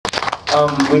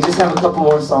We just have a couple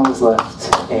more songs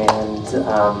left, and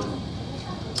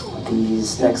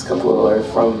these next couple are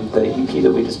from the EP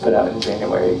that we just put out in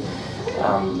January,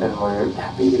 and we're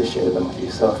happy to share them with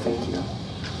you, so thank you.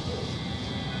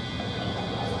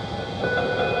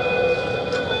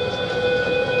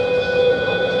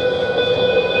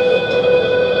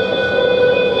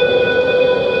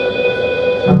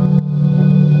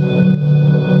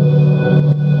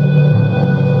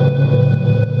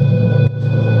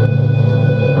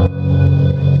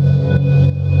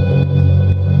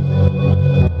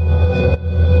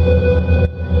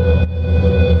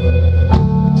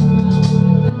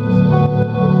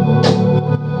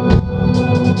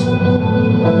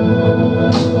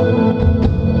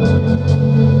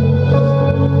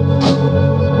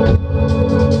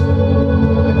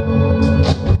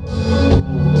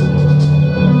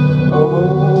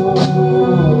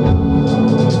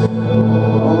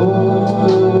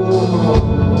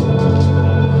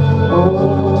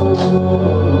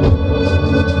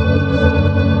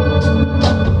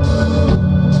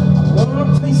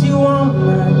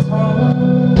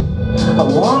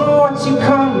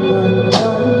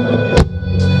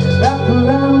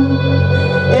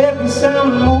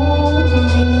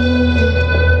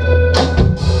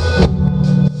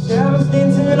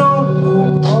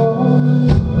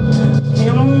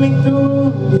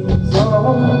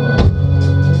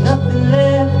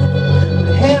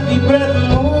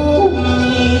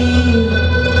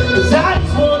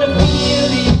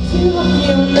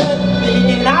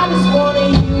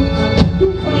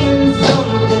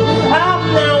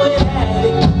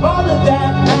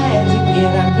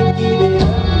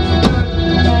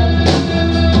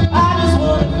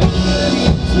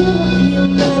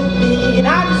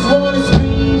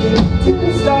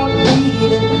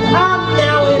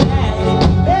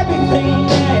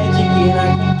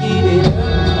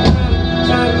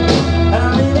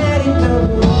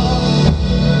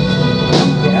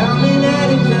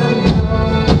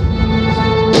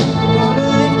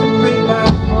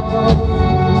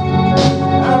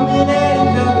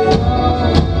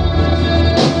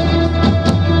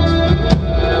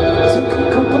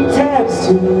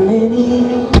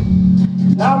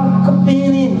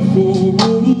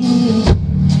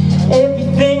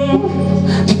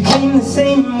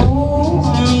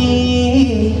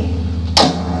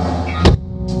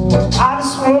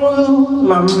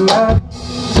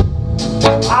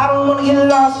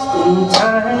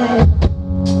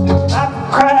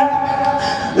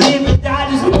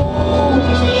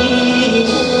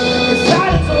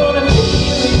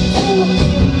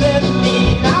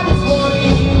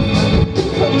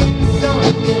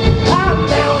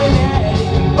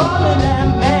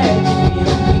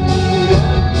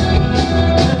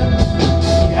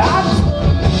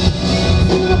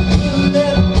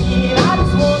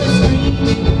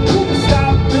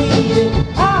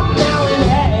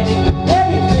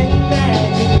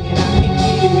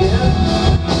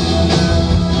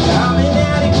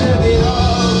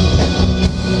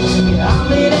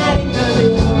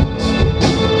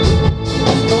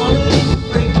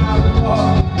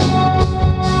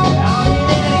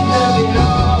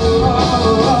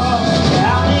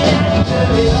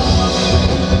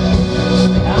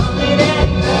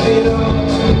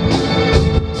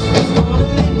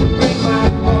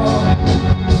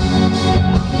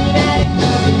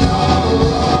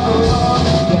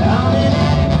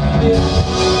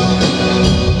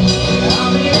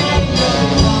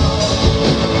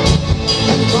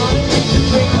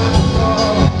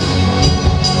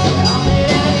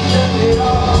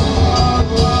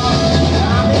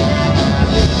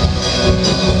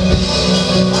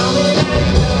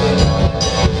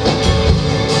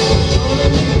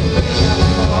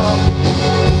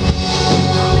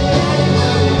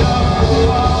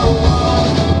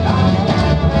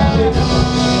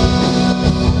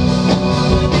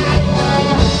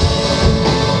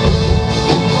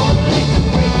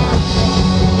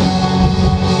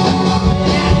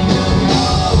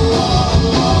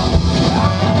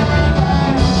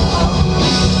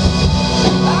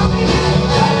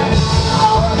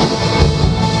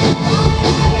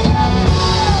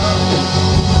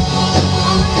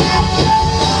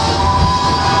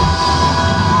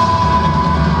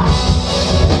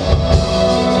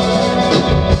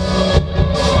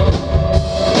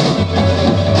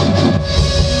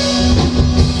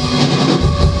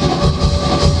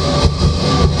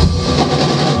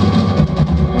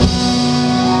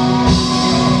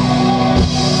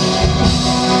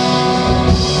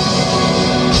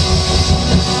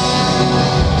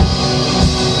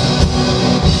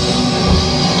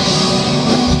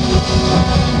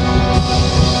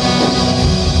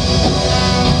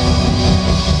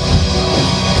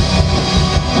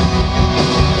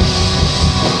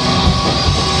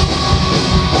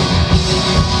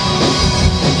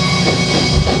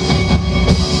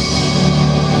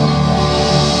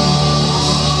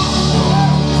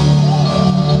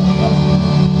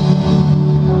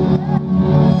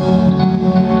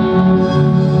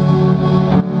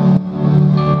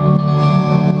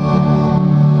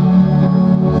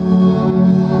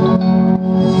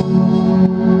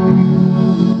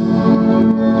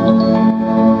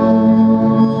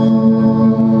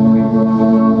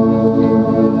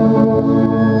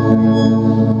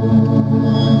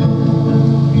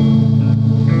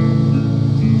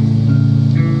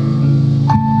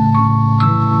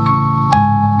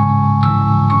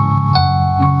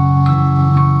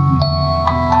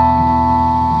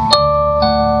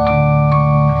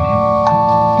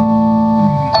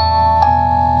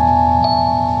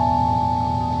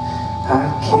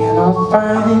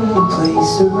 find a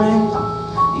place to rent.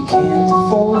 You can't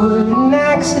afford an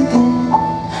accident.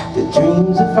 The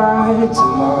dreams of our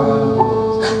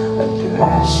tomorrows are the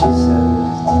ashes of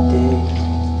today.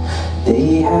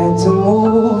 They had to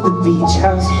move the beach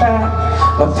house back.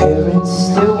 My parents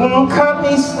still won't cut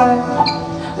me slack.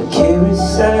 A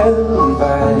carousel of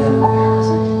violets,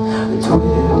 a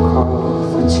Twitter call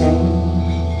for change.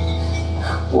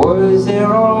 Was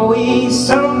there always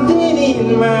something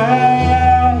in my eyes?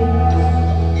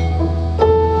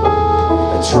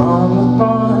 A trauma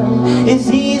bond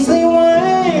is easily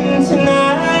won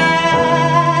tonight.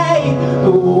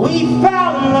 We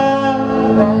found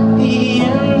love at the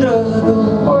end of the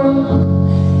world,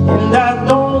 and I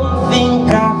don't think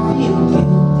I feel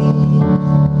guilty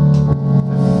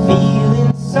for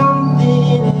feeling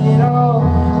something at all,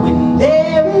 when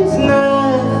there is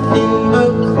nothing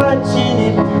but clutching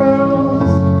at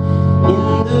pearls in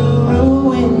the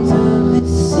ruins of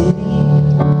this city.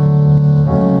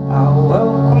 I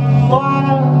welcome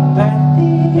love at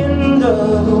the end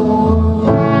of the world.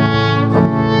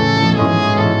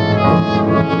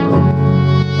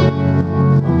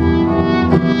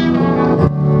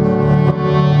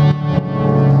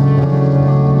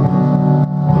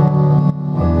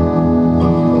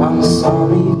 I'm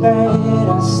sorry that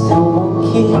I still want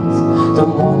kids.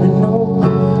 Don't wanna know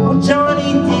what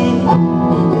Johnny did.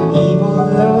 The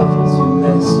evil of two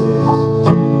lessers,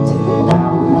 10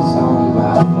 hours on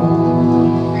my phone.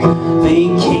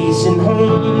 Vacation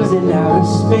homes in outer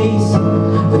space,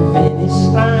 the finish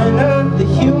line of the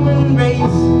human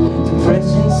race.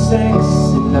 Depression, sex,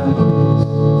 and others,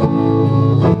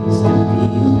 ways to be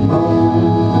alone.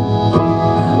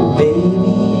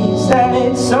 Baby, is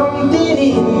that something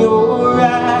in your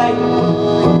eye?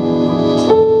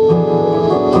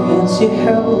 Can't you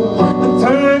help but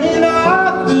turning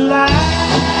off the light?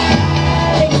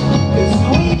 'Cause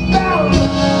we found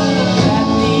love at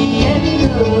the end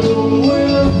of the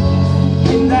world,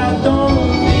 and I don't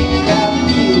think I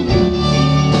feel guilty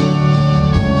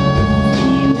for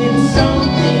feeling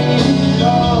something at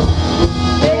all.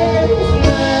 There is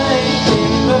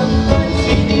nothing but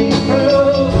punching in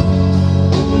pearls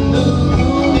in the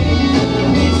ruins of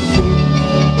this city.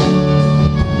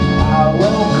 I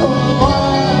welcome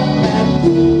love at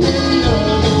the end of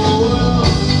the world.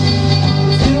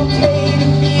 It's okay to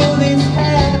feel this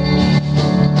happy.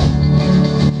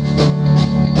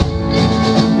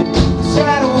 The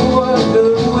shadow of the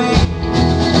way.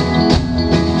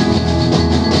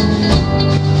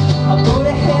 I'll go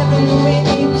to heaven when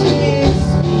you kiss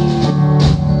me,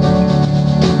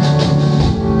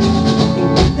 and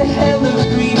get the hell of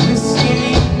brief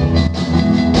escape.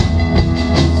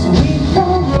 So we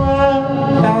found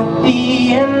love at the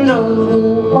end of the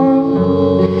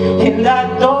world, and I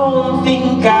don't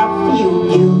think I feel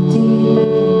guilty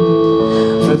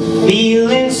for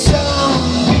feeling so